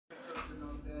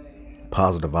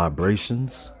Positive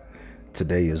vibrations.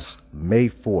 Today is May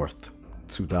 4th,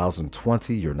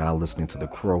 2020. You're now listening to The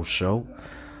Crow Show.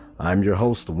 I'm your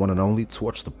host, the one and only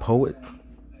Torch the Poet.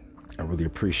 I really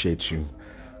appreciate you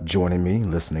joining me,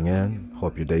 listening in.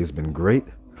 Hope your day's been great.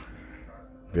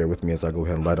 Bear with me as I go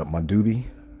ahead and light up my doobie.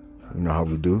 You know how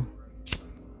we do.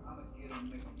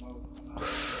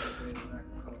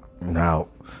 Now,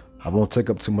 I won't take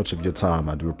up too much of your time.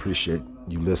 I do appreciate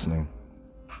you listening.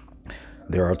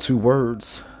 There are two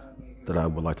words that I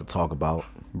would like to talk about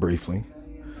briefly.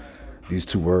 These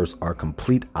two words are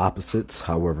complete opposites.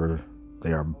 However,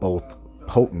 they are both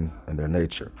potent in their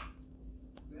nature.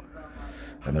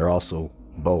 And they're also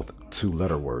both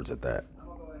two-letter words at that.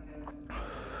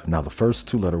 Now, the first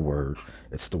two-letter word,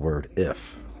 it's the word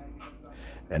if.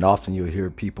 And often you'll hear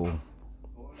people,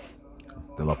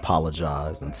 they'll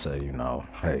apologize and say,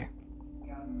 hey,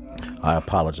 I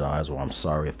apologize, or I'm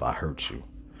sorry if I hurt you.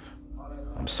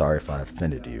 I'm sorry if I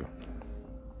offended you.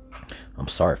 I'm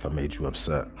sorry if I made you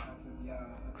upset.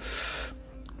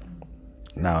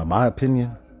 Now, in my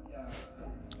opinion,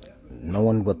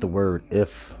 knowing what the word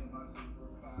if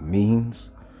means,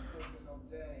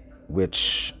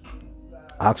 which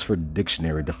Oxford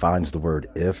Dictionary defines the word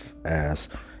if as,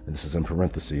 and this is in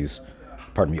parentheses,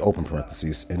 open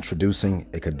parentheses, introducing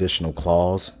a conditional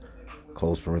clause,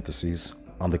 close parentheses,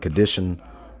 on the condition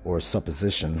or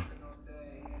supposition,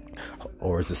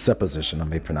 or is a supposition, I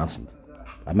may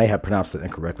have pronounced it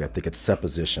incorrectly. I think it's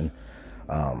supposition.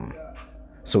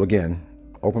 So again,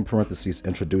 open parentheses,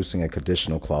 introducing a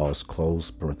conditional clause, close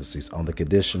parentheses, on the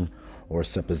condition or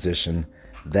supposition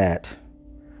that,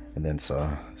 and then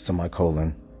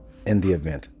semicolon, in the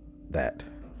event that.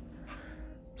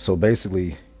 So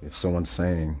basically, if someone's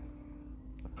saying,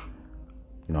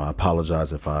 I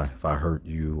apologize if I hurt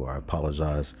you, or I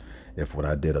apologize if what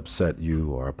I did upset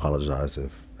you, or I apologize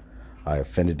if I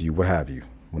offended you, what have you.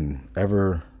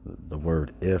 Whenever the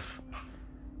word if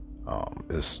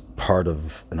is part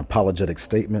of an apologetic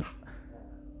statement,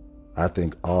 I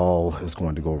think all is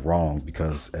going to go wrong,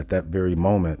 because at that very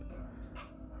moment,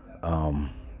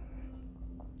 in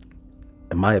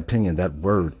my opinion, that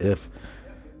word if,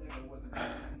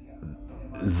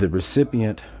 the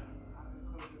recipient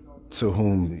to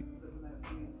whom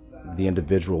the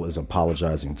individual is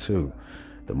apologizing to,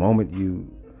 the moment you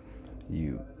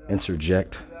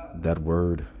interject that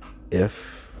word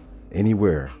if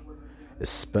anywhere,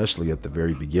 especially at the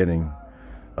very beginning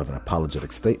of an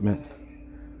apologetic statement,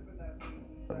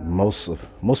 most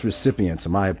recipients,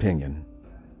 in my opinion,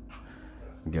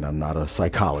 again, I'm not a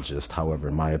psychologist, however,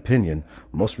 in my opinion,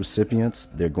 most recipients,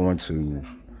 they're going to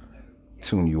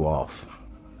tune you off.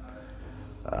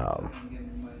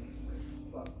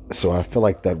 So I feel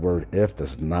like that word if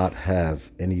does not have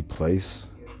any place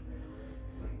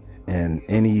in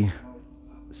any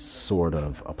sort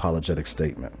of apologetic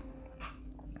statement.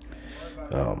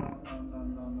 The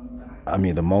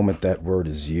moment that word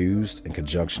is used in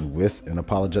conjunction with an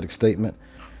apologetic statement,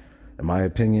 in my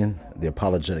opinion, the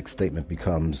apologetic statement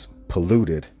becomes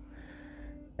polluted.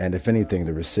 And if anything,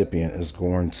 the recipient is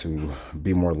going to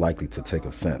be more likely to take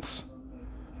offense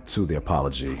to the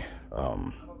apology.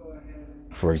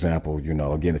 For example,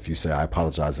 again, if you say, I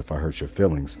apologize if I hurt your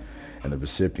feelings, and the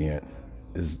recipient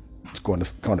is going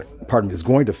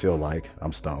to feel like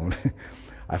I'm stoned.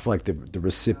 I feel like the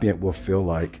recipient will feel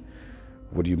like,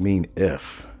 what do you mean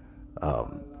if?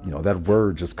 That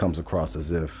word just comes across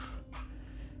as if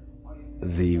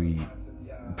the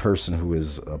person who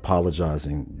is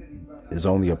apologizing is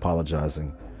only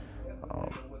apologizing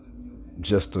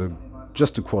just to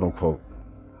quote unquote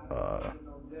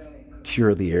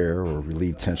cure the air or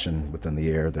relieve tension within the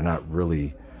air. They're not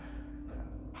really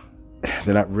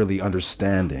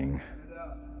understanding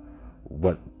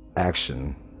what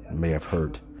action may have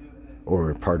hurt,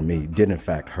 or did in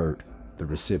fact hurt the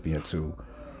recipient to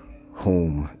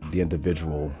whom the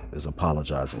individual is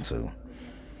apologizing to.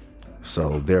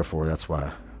 So therefore, that's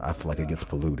why I feel like it gets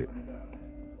polluted.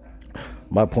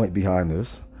 My point behind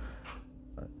this,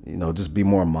 just be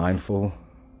more mindful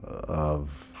of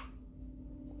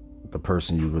the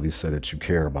person you really say that you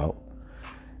care about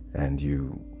and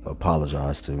you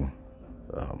apologize to.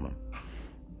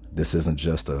 This isn't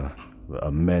just a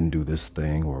men do this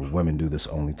thing or women do this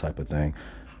only type of thing.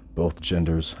 Both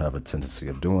genders have a tendency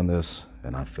of doing this,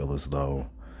 and I feel as though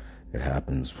it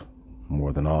happens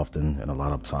more than often, and a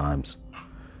lot of times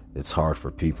it's hard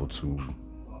for people to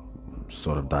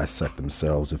sort of dissect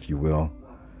themselves, if you will,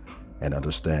 and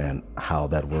understand how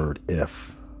that word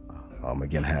if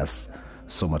again has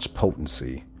so much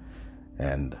potency,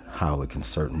 and how it can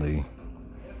certainly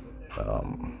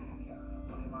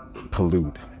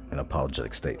pollute an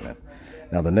apologetic statement.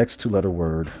 Now, the next two-letter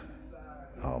word,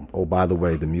 oh, by the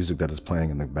way, the music that is playing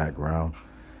in the background,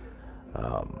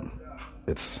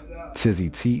 it's Tizzy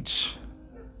Teach.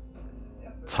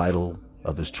 Title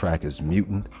of this track is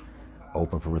Mutant,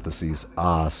 open parentheses,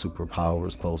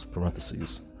 superpowers, close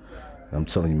parentheses. And I'm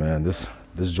telling you, man, this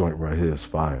joint right here is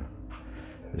fire.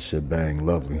 This shit bang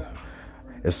lovely.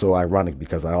 It's so ironic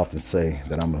because I often say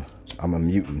that I'm a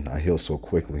mutant. I heal so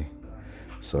quickly.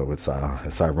 So it's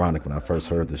ironic when I first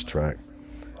heard this track.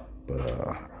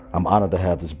 But I'm honored to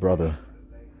have this brother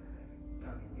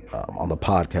on the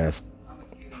podcast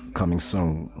coming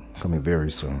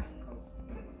very soon.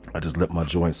 I just lit my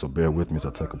joint, so bear with me as I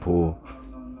take a pull.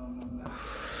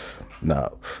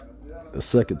 Now, the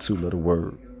second two-letter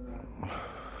word,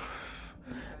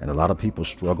 and a lot of people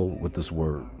struggle with this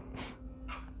word,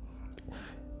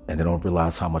 and they don't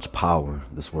realize how much power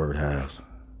this word has.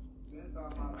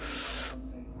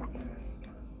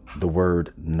 The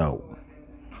word no.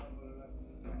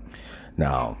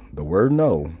 Now, the word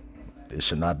no, it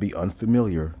should not be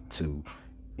unfamiliar to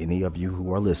any of you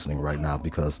who are listening right now,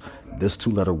 because this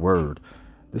two-letter word,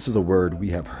 this is a word we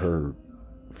have heard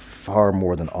far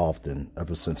more than often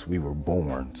ever since we were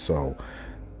born. So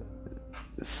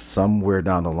somewhere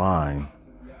down the line,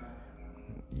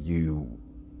 you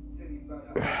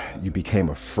became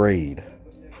afraid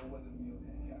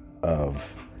of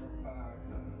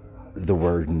the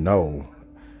word no.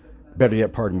 Better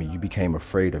yet, pardon me, you became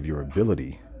afraid of your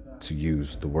ability to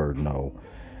use the word no,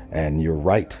 and your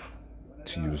right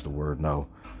to use the word no.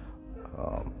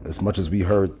 As much as we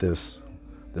heard this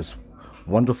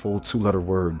wonderful two-letter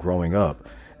word growing up,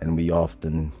 and we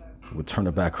often would turn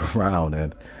it back around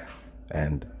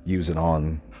and use it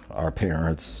on our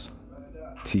parents,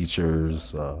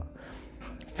 teachers,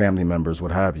 family members,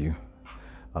 what have you.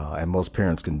 And most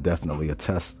parents can definitely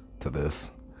attest to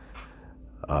this.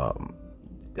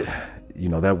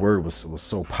 That word was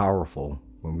so powerful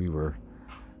when we were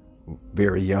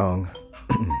very young.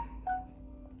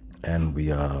 And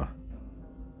we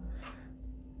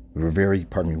were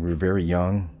very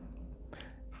young,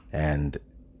 and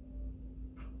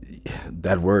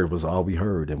that word was all we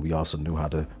heard, and we also knew how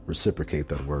to reciprocate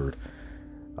that word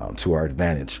to our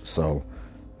advantage. So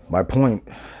my point,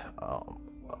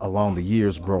 along the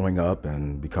years growing up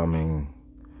and becoming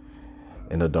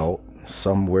an adult,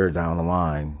 somewhere down the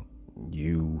line,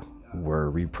 you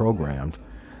were reprogrammed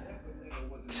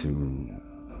to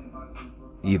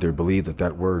either believe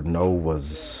that word no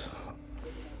was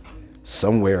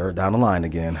somewhere down the line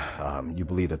again. You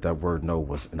believe that word no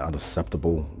was an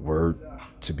unacceptable word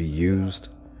to be used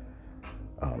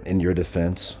in your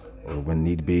defense or when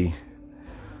need be.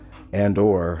 And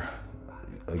or,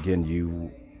 again,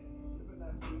 you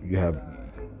have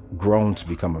grown to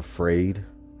become afraid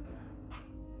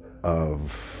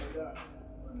of,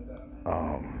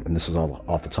 and this is all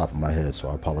off the top of my head, so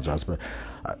I apologize, but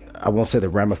I won't say the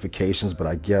ramifications, but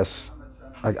I guess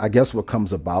what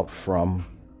comes about from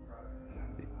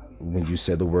when you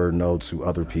say the word no to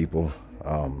other people.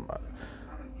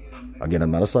 Again, I'm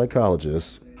not a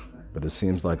psychologist, but it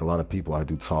seems like a lot of people I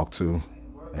do talk to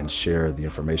and share the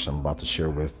information I'm about to share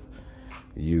with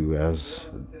you as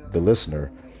the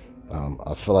listener.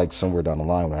 I feel like somewhere down the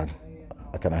line when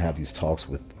I kind of have these talks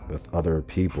with other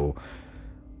people,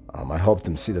 I help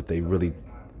them see that they really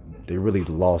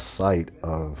lost sight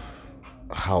of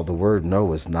how the word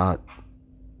no is not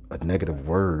a negative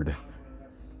word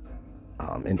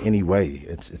in any way.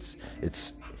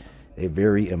 It's a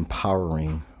very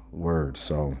empowering word.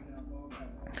 So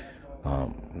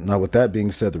now, with that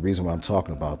being said, the reason why I'm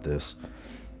talking about this,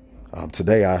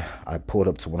 today I pulled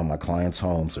up to one of my clients'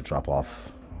 homes to dropped off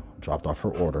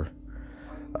her order.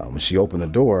 When she opened the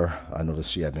door, I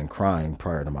noticed she had been crying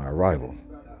prior to my arrival.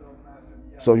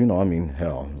 So,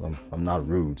 hell, I'm not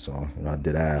rude, so I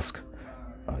did ask,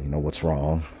 what's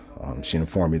wrong. She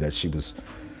informed me that she was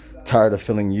tired of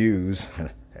feeling used.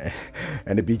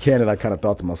 And to be candid, I kind of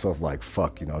thought to myself, like,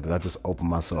 fuck, did I just open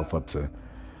myself up to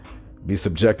be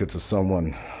subjected to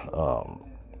someone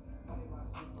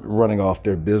running off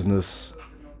their business,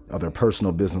 or their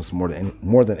personal business more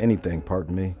than anything,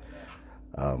 pardon me.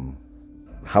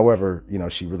 However,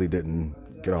 she really didn't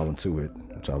get all into it,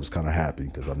 which I was kind of happy,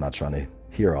 because I'm not trying to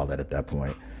hear all that at that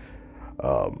point.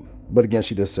 But again,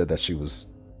 she just said that she was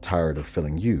tired of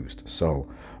feeling used. So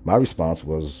my response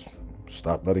was,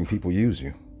 stop letting people use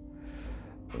you.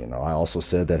 I also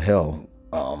said that, hell,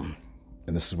 and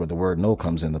this is where the word no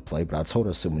comes into play, but I told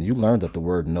her, I said, when you learn that the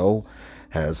word no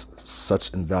has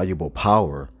such invaluable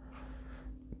power,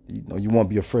 you won't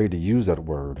be afraid to use that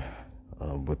word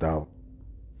without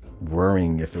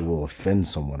worrying if it will offend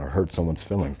someone or hurt someone's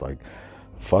feelings. Like,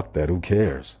 fuck that, who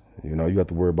cares? You know, you have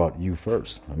to worry about you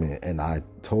first. I mean, and I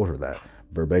told her that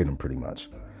verbatim pretty much.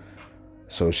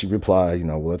 So she replied, you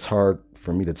know, well, it's hard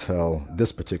for me to tell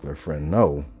this particular friend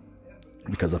no,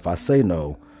 because if I say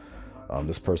no,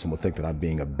 this person will think that I'm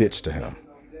being a bitch to him.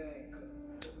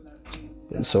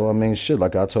 And so, I mean, shit,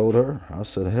 like I told her, I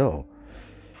said, hell,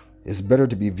 it's better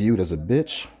to be viewed as a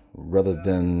bitch rather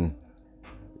than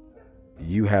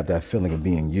you have that feeling of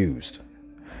being used.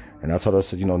 And I told her, I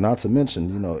said, you know, not to mention,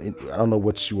 you know, I don't know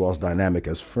what you all's dynamic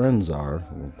as friends are,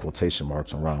 quotation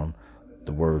marks around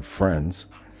the word friends.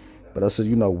 But I said,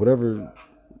 you know, whatever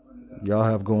y'all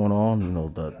have going on, you know,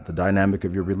 the dynamic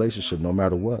of your relationship, no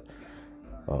matter what.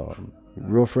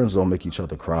 Real friends don't make each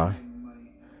other cry.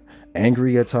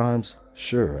 Angry at times,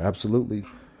 sure, absolutely.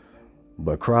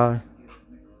 But cry,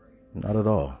 not at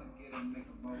all.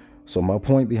 So my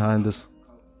point behind this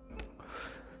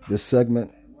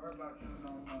segment,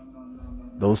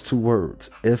 those two words,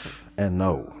 if and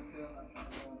no.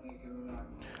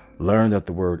 Learn that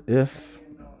the word if,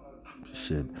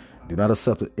 do not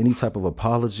accept any type of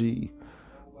apology.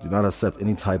 Do not accept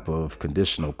any type of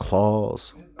conditional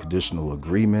clause, conditional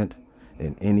agreement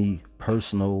in any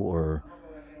personal or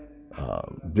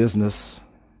business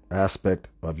aspect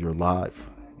of your life.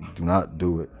 Do not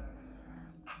do it.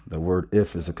 The word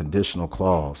if is a conditional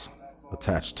clause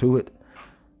attached to it.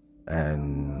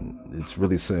 And it's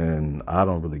really saying, I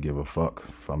don't really give a fuck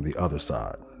from the other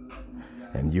side.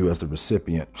 And you as the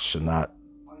recipient should not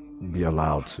be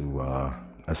allowed to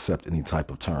accept any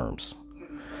type of terms.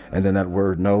 And then that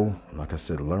word no, like I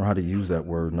said, learn how to use that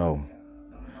word no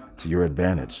to your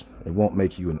advantage. It won't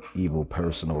make you an evil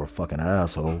person or a fucking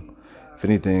asshole. If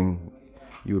anything,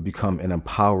 you would become an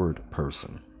empowered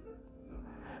person.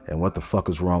 And what the fuck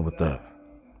is wrong with that?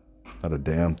 Not a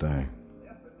damn thing.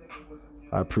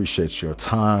 I appreciate your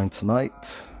time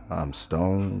tonight. I'm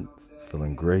stoned,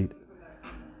 feeling great.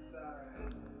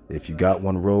 If you got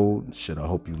one rolled, shit, I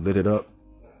hope you lit it up.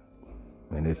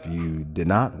 And if you did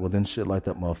not, well then shit, light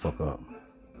that motherfucker up.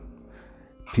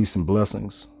 Peace and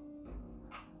blessings.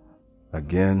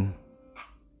 Again,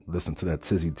 listen to that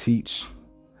Tizzy Teach,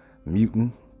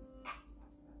 Mutant.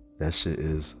 That shit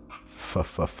is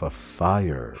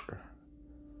fire.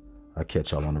 I'll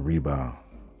catch y'all on the rebound.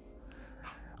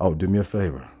 Oh, do me a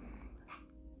favor.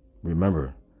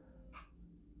 Remember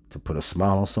to put a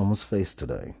smile on someone's face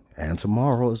today and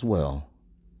tomorrow as well,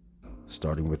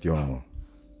 starting with your own.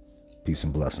 Peace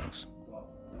and blessings.